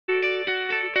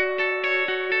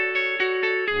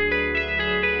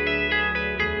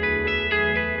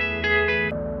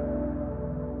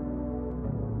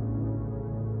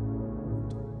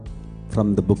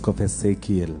from the book of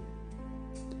Ezekiel.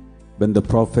 When the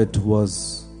prophet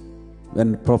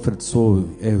saw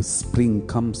a spring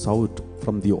comes out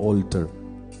from the altar,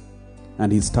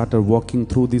 and he started walking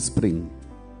through the spring.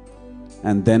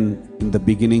 And then in the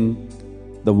beginning,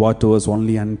 the water was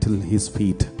only until his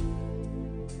feet.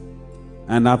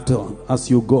 And as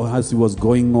he was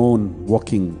going on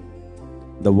walking,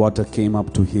 the water came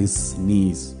up to his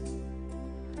knees.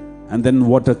 And then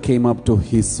water came up to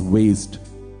his waist.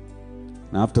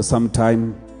 And after some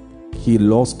time, he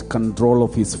lost control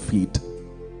of his feet.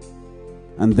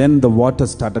 And then the water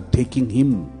started taking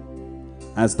him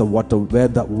where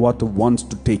the water wants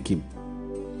to take him.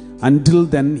 Until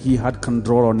then, he had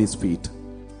control on his feet.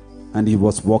 And he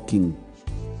was walking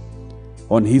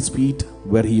on his feet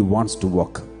where he wants to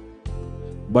walk.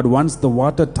 But once the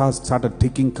water started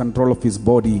taking control of his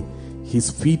body, his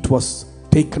feet was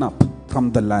taken up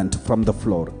from the land, from the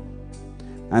floor.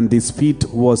 And his feet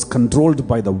was controlled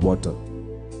by the water.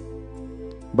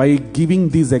 By giving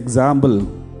this example,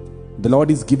 the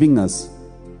Lord is giving us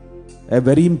a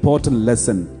very important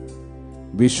lesson.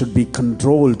 We should be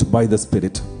controlled by the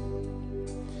Spirit.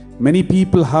 Many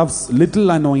people have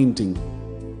little anointing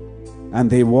and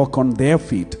they walk on their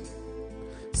feet.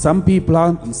 Some people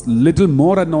have little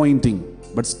more anointing,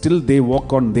 but still they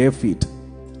walk on their feet.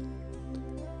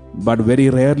 But very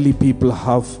rarely people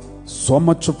have so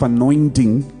much of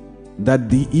anointing that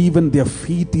even their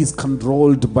feet is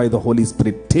controlled by the Holy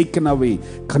Spirit, taken away,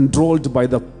 controlled by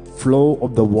the flow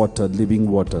of the water, living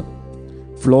water,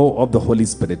 flow of the Holy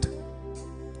Spirit.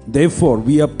 Therefore,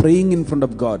 we are praying in front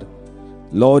of God,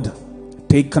 Lord,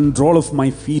 take control of my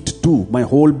feet too, my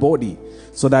whole body,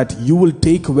 so that you will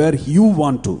take where you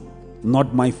want to,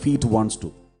 not my feet wants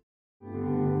to.